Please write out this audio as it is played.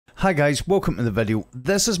Hi guys, welcome to the video.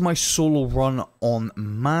 This is my solo run on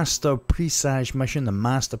Master Presage mission, the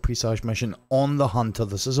Master Presage mission on the Hunter.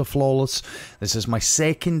 This is a flawless. This is my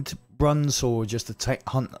second run, so just a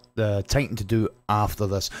Titan to do after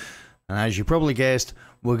this. And as you probably guessed,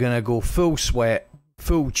 we're going to go full sweat,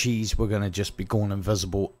 full cheese. We're going to just be going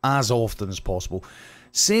invisible as often as possible.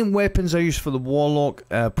 Same weapons I use for the Warlock.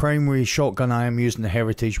 Primary shotgun I am using the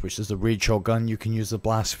Heritage, which is the raid shotgun. You can use the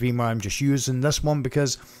Blasphemer. I'm just using this one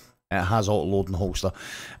because it has auto load and holster.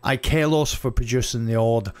 I Kalos for producing the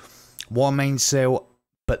odd Warmind cell,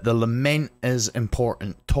 but the Lament is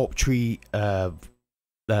important. Top tree Night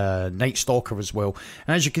Stalker as well.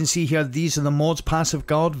 And as you can see here, these are the mods. Passive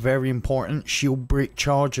Guard, very important. Shield Break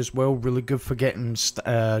Charge as well, really good for getting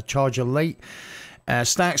Charger Light.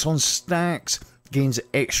 Stacks on stacks, gains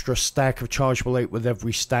extra stack of Chargeable Light with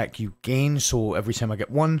every stack you gain. So every time I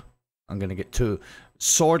get one, I'm going to get two.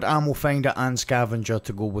 Sword Ammo Finder and Scavenger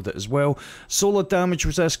to go with it as well. Solar Damage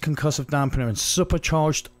Resist, Concussive Dampener and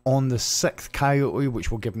Supercharged on the 6th Coyote, which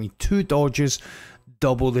will give me 2 dodges,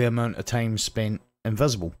 double the amount of time spent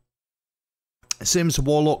invisible. Same as the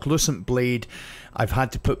Warlock, Lucent Blade. I've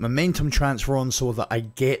had to put Momentum Transfer on so that I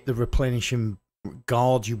get the Replenishing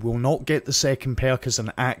Guard. You will not get the second perk as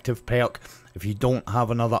an active perk if you don't have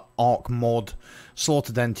another Arc mod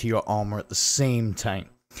slotted into your armor at the same time.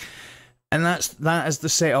 And that is the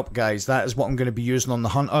setup, guys. That is what I'm going to be using on the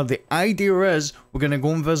Hunter. The idea is we're going to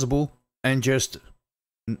go invisible and just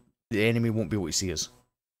the enemy won't be able to see us,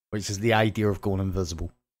 which is the idea of going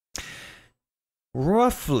invisible.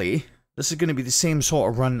 Roughly, this is going to be the same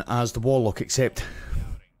sort of run as the Warlock, except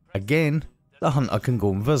again, the Hunter can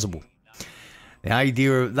go invisible. The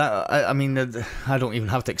idea of that, I mean, I don't even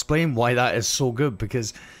have to explain why that is so good,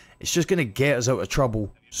 because it's just going to get us out of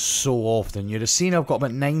trouble so often. You'd have seen I've got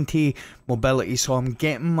about 90 mobility, so I'm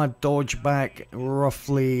getting my dodge back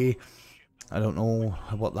roughly, I don't know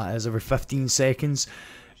what that is, every 15 seconds.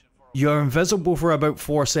 You're invisible for about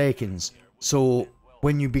 4 seconds. So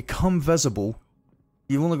when you become visible,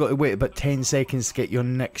 you've only got to wait about 10 seconds to get your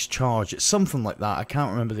next charge. It's something like that. I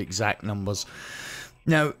can't remember the exact numbers.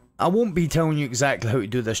 Now, I won't be telling you exactly how to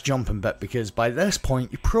do this jumping bit, because by this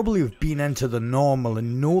point you probably have been into the normal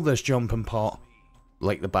and know this jumping part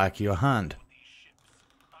like the back of your hand.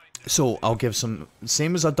 So I'll give some,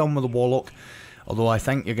 same as I've done with the Warlock, although I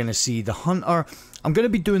think you're going to see the Hunter. I'm going to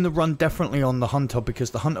be doing the run differently on the Hunter,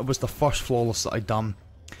 because the Hunter was the first flawless that I'd done.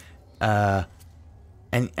 And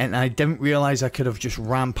I didn't realise I could have just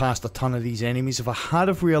ran past a ton of these enemies. If I had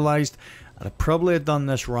have realised, I'd probably have done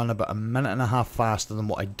this run about a minute and a half faster than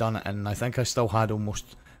what I'd done it in. I think I still had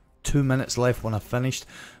almost 2 minutes left when I finished.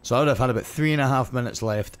 So I would have had about 3.5 minutes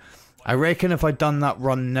left. I reckon if I'd done that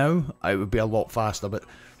run now, it would be a lot faster.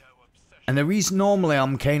 And the reason normally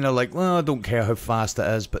I'm kind of like, well, I don't care how fast it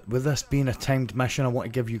is. But with this being a timed mission, I want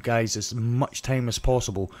to give you guys as much time as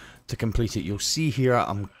possible to complete it. You'll see here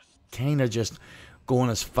I'm kind of just going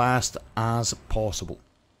as fast as possible.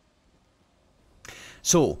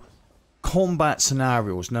 So, combat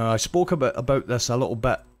scenarios. Now, I spoke about this a little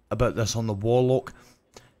bit, about this on the Warlock.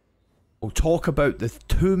 We'll talk about the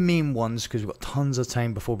 2 main ones, because we've got tons of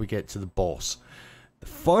time before we get to the boss. The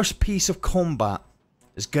first piece of combat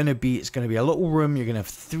is going to be, it's going to be a little room. You're going to have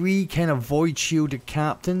 3 kind of void shielded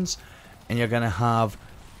captains, and you're going to have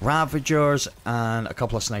Ravagers and a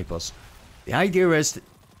couple of snipers. The idea is,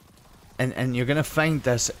 and you're going to find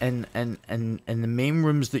this in the main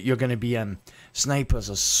rooms that you're going to be in.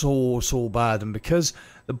 Snipers are so bad, and because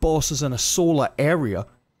the boss is in a solar area,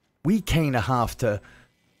 we kind of have to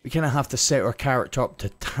set our character up to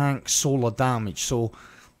tank solar damage. So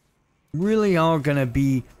really are going to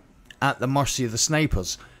be at the mercy of the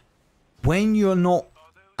snipers. When you're not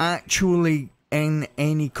actually in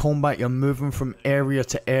any combat, you're moving from area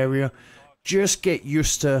to area, just get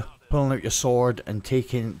used to pulling out your sword and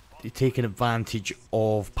taking advantage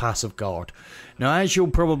of Passive Guard. Now, as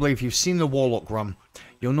you'll probably, if you've seen the Warlock run,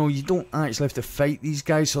 you'll know you don't actually have to fight these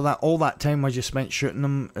guys, so that all that time I just spent shooting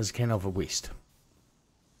them is kind of a waste.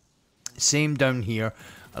 Same down here.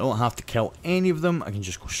 I don't have to kill any of them. I can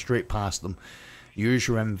just go straight past them. Use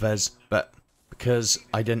your invis, but because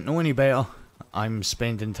I didn't know any better, I'm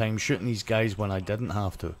spending time shooting these guys when I didn't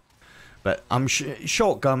have to. But I'm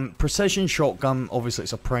shotgun, precision shotgun, obviously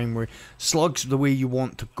it's a primary. Slugs the way you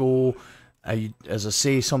want to go. As I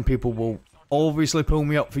say, some people will obviously pull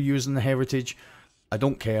me up for using the Heritage. I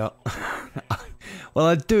don't care. Well,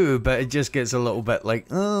 I do, but it just gets a little bit like,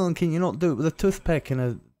 oh, can you not do it with a toothpick and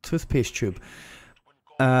a toothpaste tube?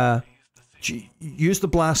 Use the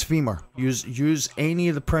Blasphemer. Use any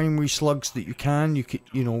of the primary slugs that you can.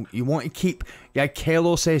 You know, you want to keep your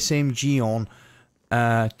Kalos SMG on.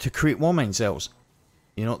 to create war mine cells.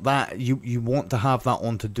 You know, that you want to have that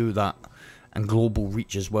on to do that, and global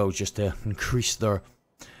reach as well, just to increase their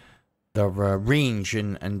range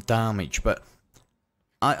and damage. But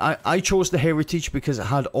I chose the heritage because it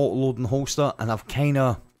had auto loading holster, and I've kind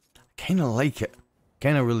of like it,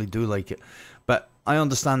 kind of really do like it. But I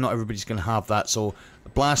understand not everybody's going to have that, so the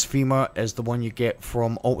Blasphemer is the one you get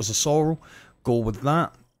from Altars of Sorrow. Go with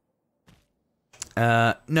that.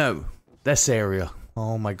 No, this area.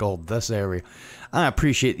 Oh my god, this area. I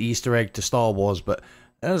appreciate the Easter egg to Star Wars, but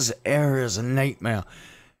this area is a nightmare.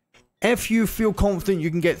 If you feel confident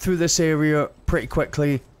you can get through this area pretty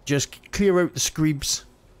quickly, just clear out the screebs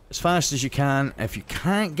as fast as you can. If you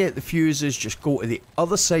can't get the fuses, just go to the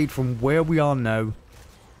other side from where we are now.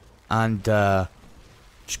 And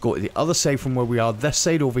just go to the other side from where we are, this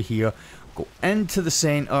side over here. Go into the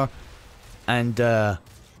center, and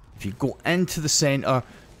if you go into the center,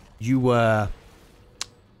 you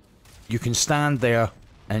can stand there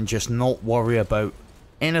and just not worry about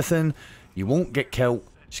anything. You won't get killed.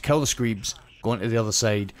 Just kill the screebs, go into the other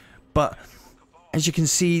side. But as you can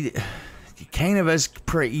see, it kind of is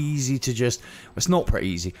pretty easy to just... It's not pretty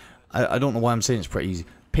easy. I don't know why I'm saying it's pretty easy.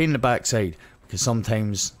 Pain in the backside, because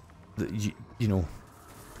sometimes you know,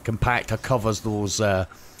 compactor covers those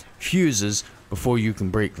fuses before you can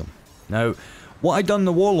break them. Now, what I done in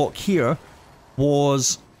the Warlock here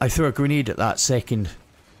was I threw a grenade at that second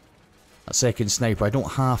sniper. I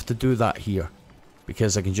don't have to do that here,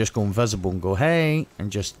 because I can just go invisible and go, hey,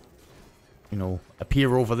 and just, you know,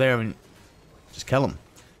 appear over there and just kill him.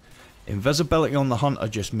 Invisibility on the hunter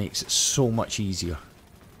just makes it so much easier.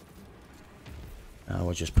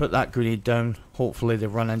 We'll just put that grenade down. Hopefully they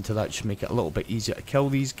run into that, just make it a little bit easier to kill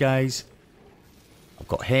these guys. I've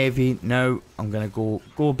got heavy. Now I'm going to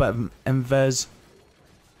go a bit of invis.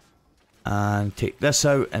 And take this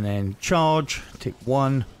out, and then charge. Take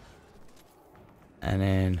one. And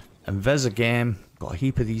then invis again. Got a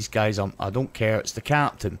heap of these guys. I don't care. It's the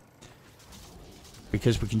captain.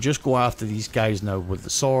 Because we can just go after these guys now with the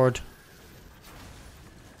sword.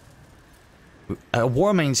 A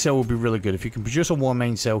war mine cell would be really good. If you can produce a war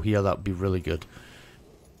mine cell here, that would be really good.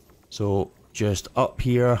 So, just up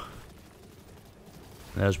here.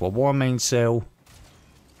 There's one war mine cell.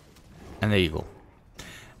 And there you go.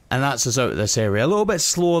 And that's us out of this area. A little bit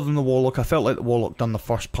slower than the Warlock. I felt like the Warlock done the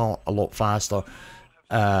first part a lot faster.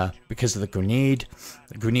 Because of the grenade.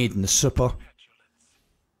 The grenade and the super.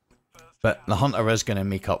 But the Hunter is going to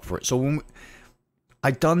make up for it. So when I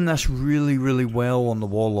done this really, really well on the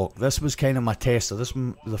Warlock. This was kind of my tester. This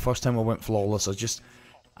was the first time I went flawless.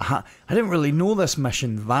 I didn't really know this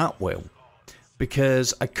mission that well,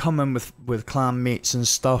 because I come in with clan mates and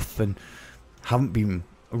stuff, and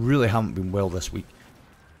really haven't been well this week.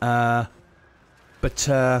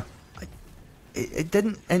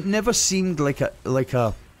 It never seemed like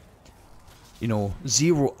a you know,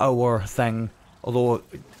 0 hour thing. Although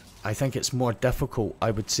I think it's more difficult.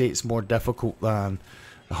 I would say it's more difficult than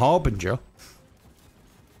the Harbinger.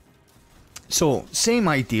 So, same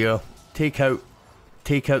idea. Take out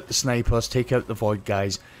the snipers, take out the void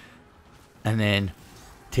guys, and then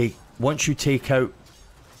once you take out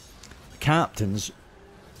the captains,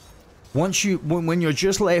 when you're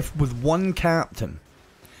just left with one captain,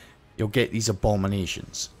 you'll get these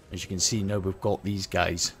abominations. As you can see now, we've got these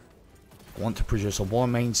guys. I want to produce a war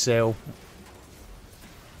mine cell.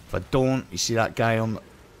 If I don't, you see that guy on...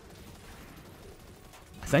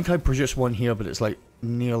 I think I produced one here, but it's like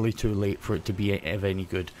nearly too late for it to be of any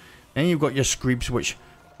good. Then you've got your screeps, which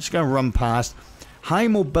I'm just going to run past. High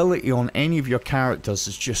mobility on any of your characters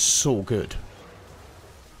is just so good.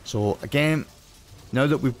 So again, now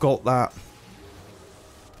that we've got that,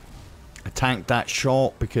 I tanked that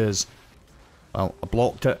shot because, well, I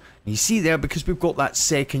blocked it. And you see there, because we've got that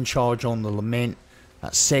second charge on the Lament,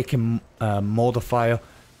 that second modifier,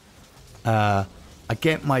 I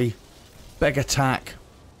get my big attack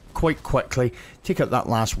quite quickly, take out that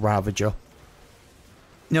last Ravager.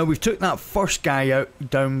 Now we've took that first guy out,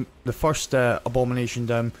 down, the first abomination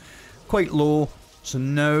down, quite low. So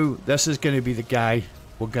now this is going to be the guy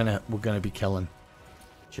we're gonna be killing.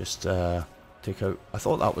 Just take out. I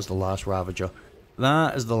thought that was the last Ravager.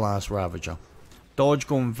 That is the last Ravager. Dodge,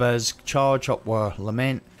 go invis, charge up where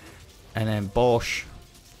Lament, and then Bosch.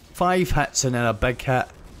 5 hits and then a big hit.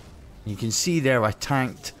 You can see there I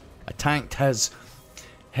tanked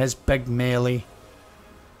his big melee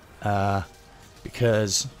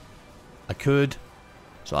because I could.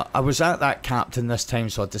 So I was at that captain this time,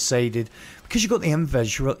 so I decided, because you got the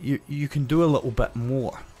invis, you can do a little bit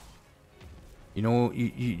more. You know,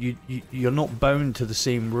 you're not bound to the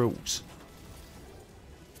same rules.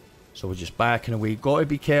 So we're just backing away. Got to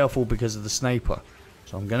be careful because of the sniper.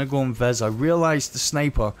 So I'm going to go invis. I realise the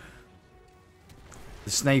sniper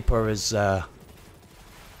is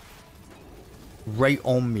right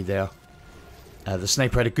on me there. The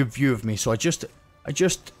sniper had a good view of me, so I just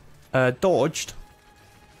dodged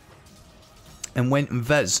and went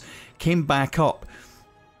invis. Came back up.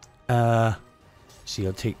 See,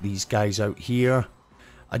 I'll take these guys out here.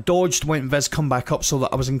 I dodged, went invis, come back up so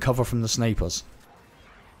that I was in cover from the snipers.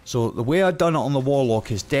 So the way I've done it on the Warlock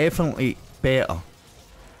is definitely better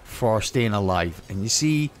for staying alive. And you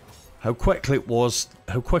see how quick it was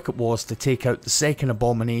to take out the second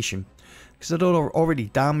abomination, because I'd already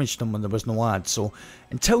damaged them when there was no ad. So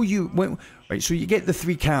until you went right, so you get the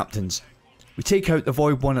 3 captains. We take out the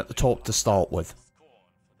void one at the top to start with.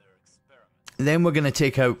 And then we're going to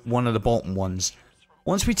take out one of the bottom ones.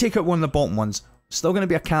 Once we take out one of the bottom ones, still going to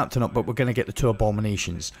be a captain up, but we're going to get the 2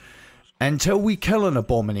 abominations. Until we kill an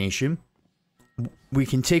abomination, we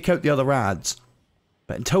can take out the other ads.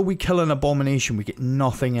 But until we kill an abomination, we get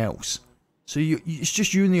nothing else. So it's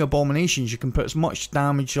just you and the abominations. You can put as much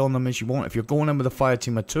damage on them as you want. If you're going in with a fire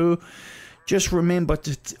team of 2, just remember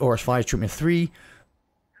to, or a fire team of 3,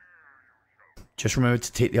 just remember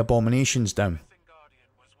to take the abominations down.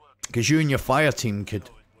 Because you and your fire team could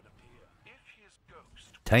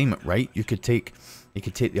time it right. You could take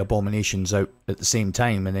the abominations out at the same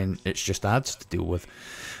time, and then it's just ads to deal with.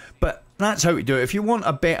 But that's how we do it. If you want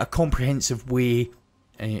a better comprehensive way,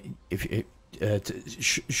 to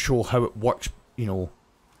show how it works, you know,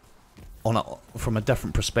 from a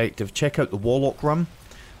different perspective, check out the Warlock run.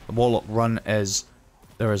 The Warlock run is,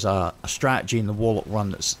 there is a strategy in the Warlock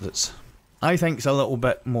run that's I think is a little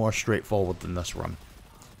bit more straightforward than this run.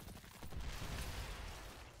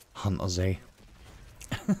 Hunters, eh?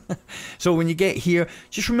 So when you get here,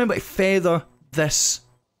 just remember to feather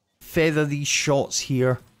these shots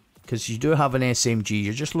here, because you do have an SMG.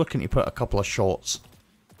 You're just looking to put a couple of shots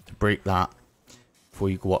to break that before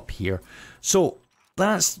you go up here. So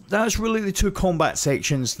that's really the 2 combat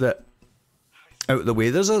sections that out of the way.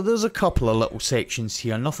 There's a couple of little sections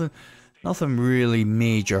here, nothing really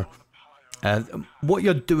major. What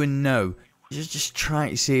you're doing now is just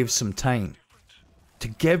trying to save some time to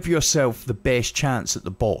give yourself the best chance at the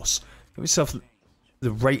boss. Give yourself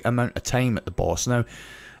the right amount of time at the boss. Now,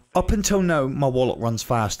 up until now, my Warlock runs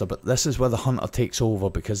faster, but this is where the Hunter takes over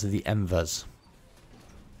because of the invis.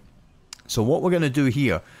 So what we're going to do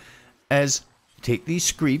here is take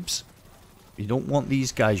these Screebs. You don't want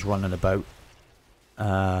these guys running about.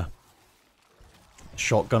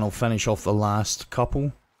 Shotgun will finish off the last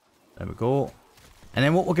couple. There we go. And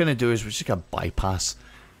then what we're going to do is we're just going to bypass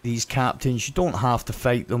these captains. You don't have to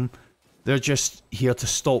fight them. They're just here to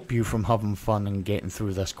stop you from having fun and getting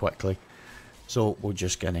through this quickly. So we're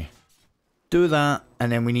just going to do that.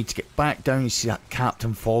 And then we need to get back down. You see that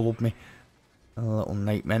captain followed me. A little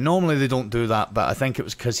nightmare. Normally they don't do that, but I think it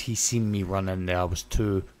was because he seen me run in there. I was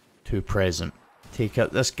too present. Take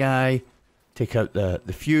out this guy. Take out the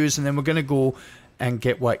fuse. And then we're going to go and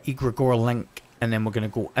get what? Egregore Link. And then we're going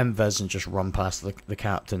to go invis and just run past the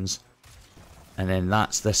captains. And then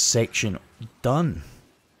that's this section done.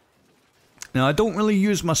 Now, I don't really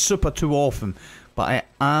use my super too often, but I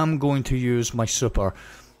am going to use my super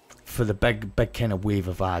for the big kind of wave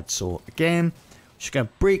of ads. So again, just going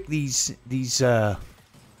to break these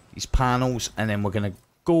panels, and then we're going to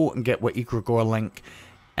go and get what Egregore Link,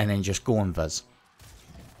 and then just go invis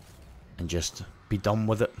and just be done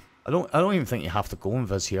with it. I don't even think you have to go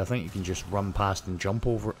invis here. I think you can just run past and jump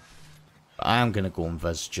over it. But I am going to go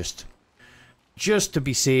invis just to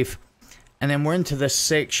be safe. And then we're into this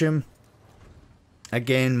section.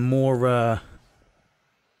 Again, more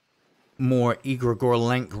Egregore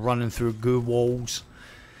Link running through goo walls.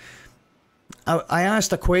 I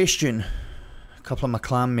asked a question, a couple of my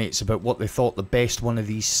clanmates, about what they thought the best one of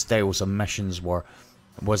these styles of missions were.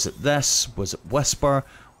 Was it this? Was it Whisper?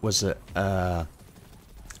 Was it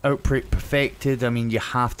Outbreak Perfected? I mean, you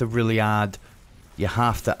have to really add, the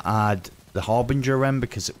Harbinger in,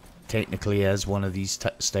 because it technically is one of these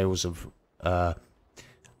styles of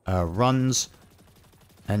runs.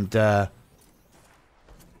 And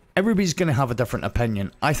everybody's going to have a different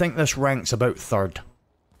opinion. I think this ranks about third.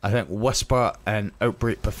 I think Whisper and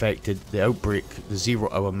Outbreak Perfected, the Outbreak, the 0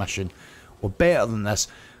 hour mission, were better than this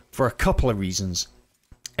for a couple of reasons.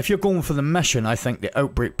 If you're going for the mission, I think the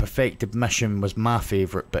Outbreak Perfected mission was my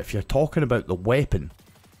favourite. But if you're talking about the weapon,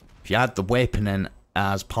 if you add the weapon in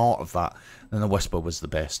as part of that, then the Whisper was the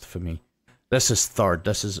best for me. This is third.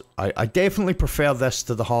 I definitely prefer this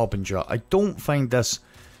to the Harbinger. I don't find this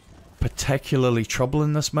particularly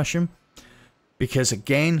troubling, this mission, because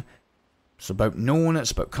again, It's about knowing it, it's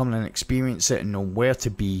about coming and experience it and know where to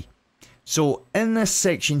be. So in this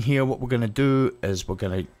section here, what we're going to do is we're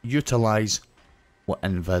going to utilize what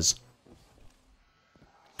invis.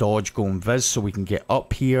 Dodge, go invis, so we can get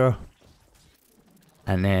up here.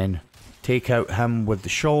 And then take out him with the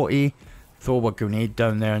shorty. Throw a grenade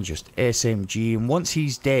down there and just SMG. And once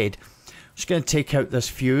he's dead, I'm just going to take out this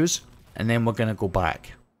fuse. And then we're going to go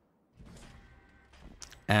back.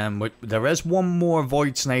 And there is one more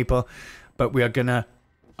void sniper. But we are going to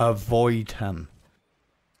avoid him.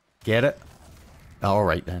 Get it?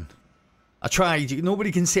 Alright then. I tried.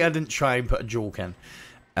 Nobody can say I didn't try and put a joke in.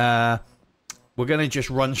 We're going to just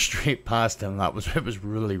run straight past him. It was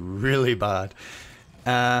really, really bad.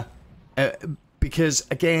 Because,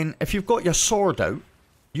 again, if you've got your sword out,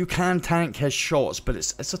 you can tank his shots, but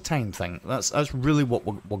it's a time thing. That's really what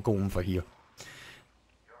we're going for here.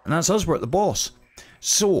 And that's us, we're at the boss.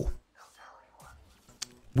 So,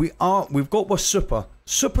 we've got our super.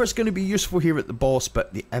 Super is going to be useful here at the boss,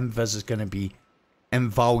 but the invis is going to be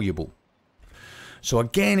invaluable. So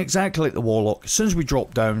again, exactly like the Warlock, as soon as we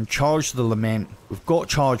drop down, charge the Lament. We've got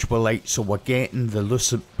chargeable light, so we're getting the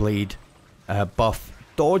Lucid Blade buff.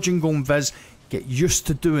 Dodge and go invis, get used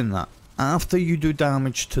to doing that. After you do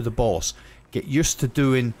damage to the boss, get used to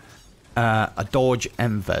doing a dodge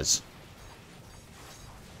invis.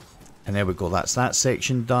 And there we go, that's that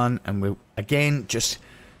section done. And we again, just,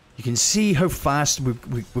 you can see how fast we're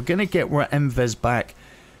going to get our invis back.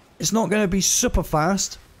 It's not going to be super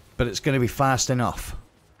fast, but it's going to be fast enough.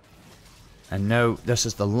 And now, this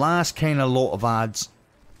is the last kind of lot of ads.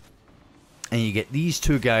 And you get these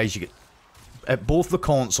two guys, you get at both the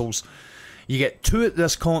consoles. You get two at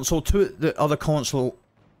this console, two at the other console,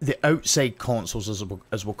 the outside consoles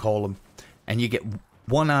as we'll call them. And you get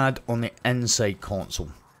one ad on the inside console.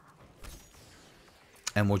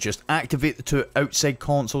 And we'll just activate the two outside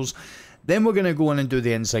consoles. Then we're going to go in and do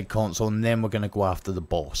the inside console. And then we're going to go after the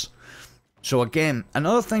boss. So again,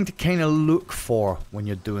 another thing to kind of look for when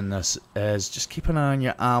you're doing this is just keep an eye on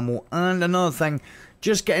your ammo. And another thing,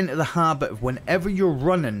 just get into the habit of whenever you're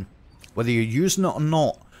running, whether you're using it or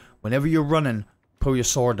not, whenever you're running, pull your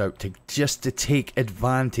sword out just to take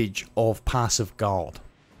advantage of passive guard.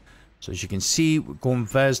 So as you can see, we're going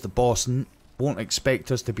Viz, the boss won't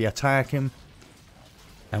expect us to be attacking.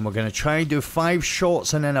 And we're going to try and do 5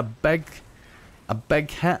 shots and then a big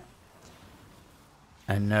hit.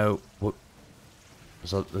 And now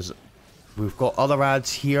we've got other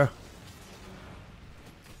ads here.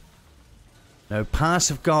 Now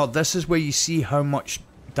passive guard, this is where you see how much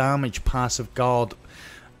damage passive guard,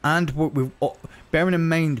 and bearing in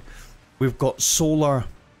mind we've got solar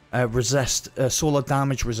resist, solar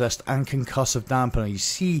damage resist, and concussive dampener. You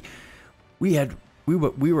see, we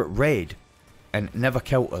were at red, and it never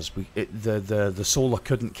killed us. The solar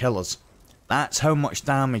couldn't kill us. That's how much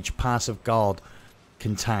damage passive guard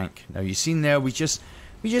can tank. Now you seen there, we just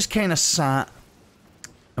kind of sat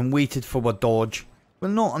and waited for a dodge. We're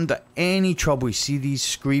not under any trouble. You see these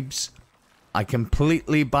screebs? I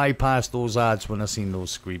completely bypassed those ads when I seen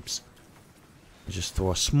those screebs. I just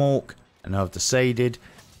throw a smoke, and I've decided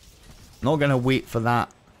I'm not gonna wait for that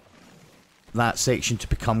section to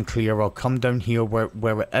become clear. I'll come down here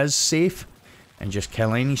where it is safe and just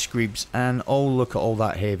kill any screebs. And oh, look at all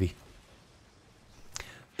that heavy.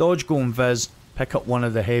 Dodge, go invis, pick up one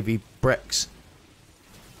of the heavy bricks,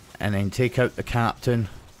 and then take out the captain.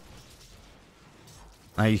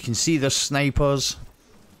 Now you can see the snipers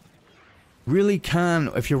really can,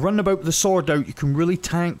 if you're running about with the sword out, you can really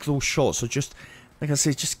tank those shots. So just, like I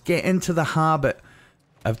say, just get into the habit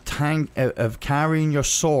of carrying your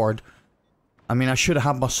sword. I mean, I should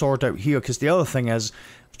have had my sword out here, because the other thing is,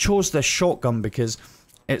 I chose this shotgun because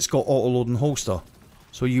it's got auto load and holster.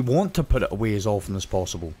 So you want to put it away as often as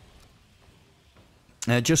possible.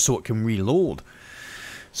 Just so it can reload.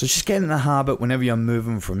 So just get in the habit whenever you're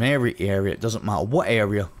moving from area to area, it doesn't matter what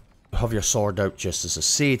area, have your sword out, just as I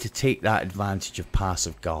say, to take that advantage of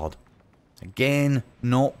passive guard. Again,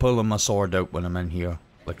 not pulling my sword out when I'm in here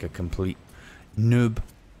like a complete noob.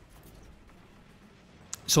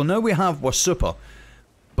 So now we have our super,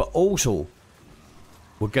 but also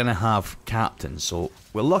we're going to have captain. So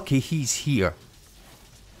we're lucky he's here.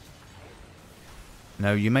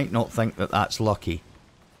 Now you might not think that that's lucky.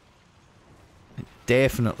 It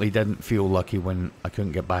definitely didn't feel lucky when I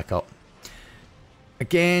couldn't get back up.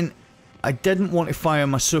 Again, I didn't want to fire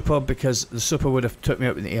my super because the super would have took me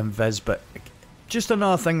out with the invis, but just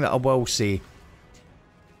another thing that I will say,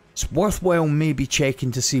 it's worthwhile maybe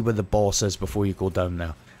checking to see where the boss is before you go down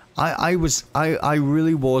there. I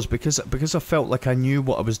really was, because I felt like I knew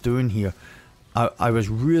what I was doing here. I was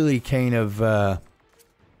really kind of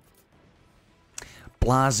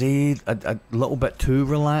blasé, a little bit too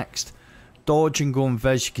relaxed. Dodge and go and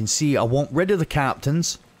vis. You can see I want rid of the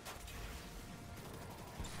captains.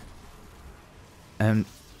 And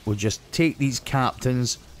we'll just take these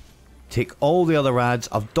captains, take all the other ads.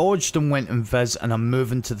 I've dodged and went and vis, and I'm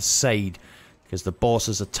moving to the side because the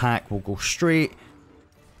boss's attack will go straight.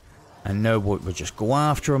 And now we'll just go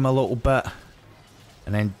after him a little bit,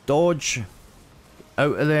 and then dodge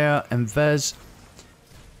out of there and vis.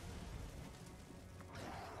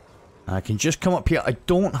 And I can just come up here. I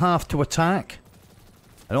don't have to attack.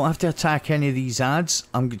 I don't have to attack any of these ads.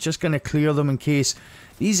 I'm just going to clear them in case.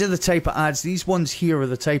 These are the type of ads. These ones here are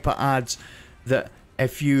the type of ads that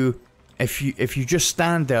if you just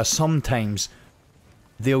stand there, sometimes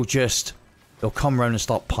they'll come around and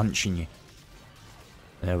start punching you.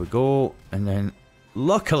 There we go. And then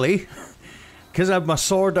luckily, because I had my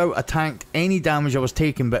sword out, I tanked any damage I was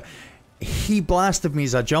taking, but he blasted me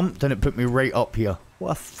as I jumped and it put me right up here.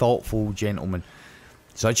 What a thoughtful gentleman.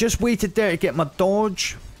 So I just waited there to get my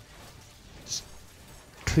dodge. Just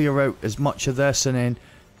clear out as much of this, and then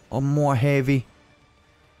I'm more heavy.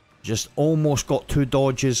 Just almost got 2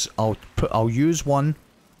 dodges. I'll use one.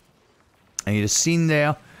 And you've seen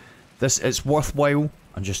there, it's worthwhile.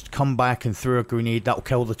 And just come back and throw a grenade. That'll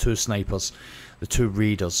kill the 2 snipers, the 2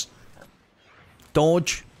 raiders.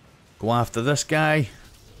 Dodge, go after this guy.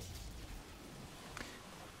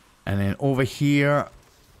 And then over here,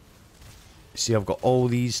 see, I've got all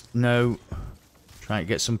these now. Trying to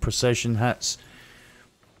get some precision hits.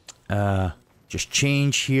 Just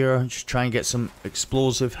change here. Just try and get some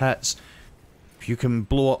explosive hits. If you can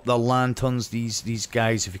blow up the lanterns, these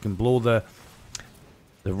guys, if you can blow the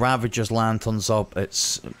Ravager's lanterns up,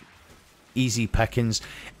 it's easy pickings.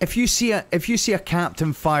 If you see a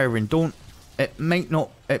captain firing, it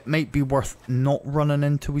might be worth not running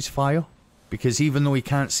into his fire, because even though he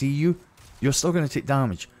can't see you, you're still going to take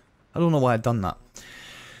damage. I don't know why I've done that.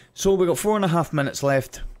 So we've got 4.5 minutes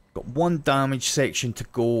left. Got 1 damage section to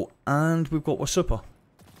go, and we've got our super.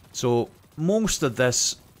 So most of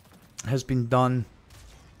this has been done.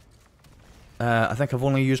 I think I've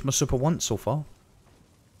only used my super once so far.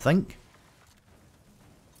 Think.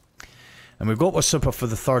 And we've got our super for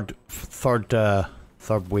the third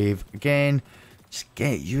wave. Again, just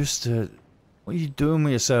get used to it. What are you doing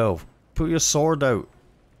with yourself? Put your sword out.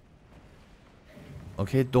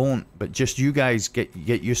 Okay, don't. But just you guys get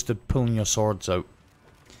used to pulling your swords out.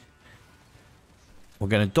 We're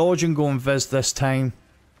going to dodge and go and vis this time.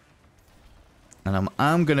 And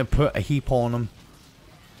I'm going to put a heap on him.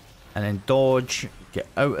 And then dodge. Get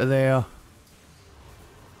out of there.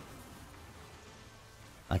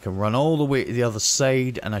 I can run all the way to the other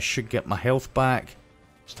side. And I should get my health back.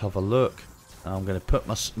 Just have a look. I'm going to put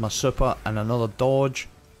my super and another dodge.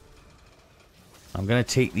 I'm going to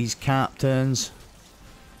take these captains.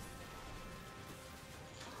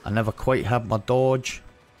 I never quite had my dodge.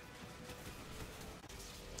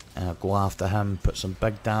 And I'll go after him, put some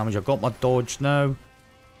big damage. I've got my dodge now.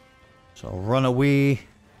 So I'll run away.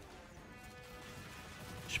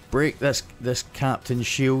 Just break this captain's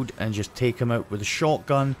shield and just take him out with a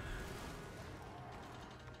shotgun.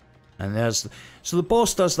 And there's... So the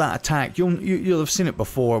boss does that attack. You'll have seen it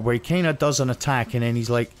before, where he kind of does an attack and then he's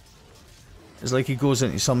like... It's like he goes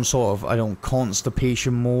into some sort of, I don't know,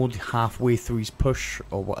 constipation mode halfway through his push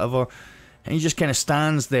or whatever. And he just kind of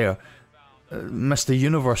stands there. Mr.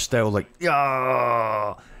 Universe style, like,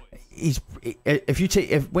 yeah.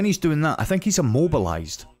 When he's doing that, I think he's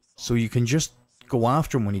immobilized, so you can just go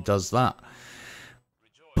after him when he does that.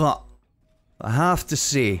 But I have to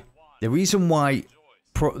say, the reason why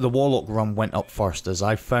the Warlock run went up first is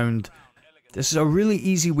I found this is a really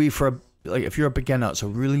easy way for like, if you're a beginner, it's a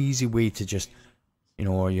really easy way to just, you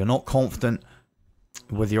know, or you're not confident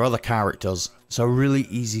with your other characters. It's a really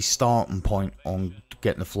easy starting point on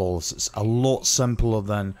getting the flawless. It's a lot simpler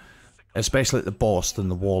than, especially at the boss, than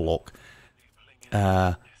the Warlock.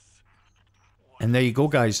 And there you go,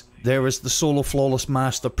 guys. There is the solo flawless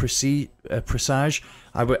master Presage.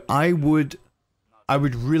 I would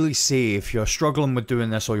really say, if you're struggling with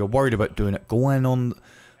doing this or you're worried about doing it, going on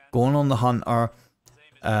the hunter.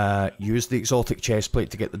 Use the exotic chestplate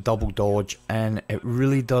to get the double dodge, and it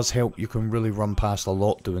really does help. You can really run past a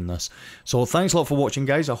lot doing this. So thanks a lot for watching,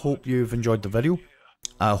 guys. I hope you've enjoyed the video.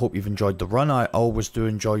 I hope you've enjoyed the run. I always do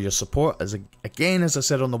enjoy your support. Again, as I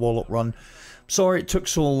said on the Warlock run, sorry it took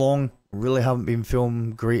so long. Really haven't been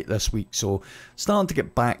filming great this week, so starting to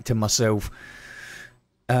get back to myself.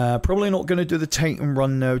 Probably not going to do the Titan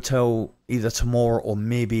run now till either tomorrow or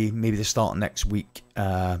maybe the start of next week.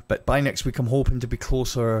 But by next week I'm hoping to be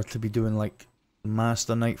closer to be doing like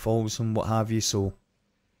Master Nightfalls and what have you. So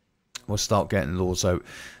we'll start getting those out.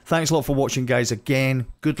 Thanks a lot for watching, guys. Again,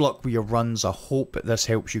 good luck with your runs. I hope that this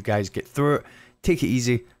helps you guys get through it. Take it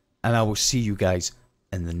easy, and I will see you guys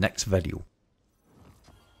in the next video.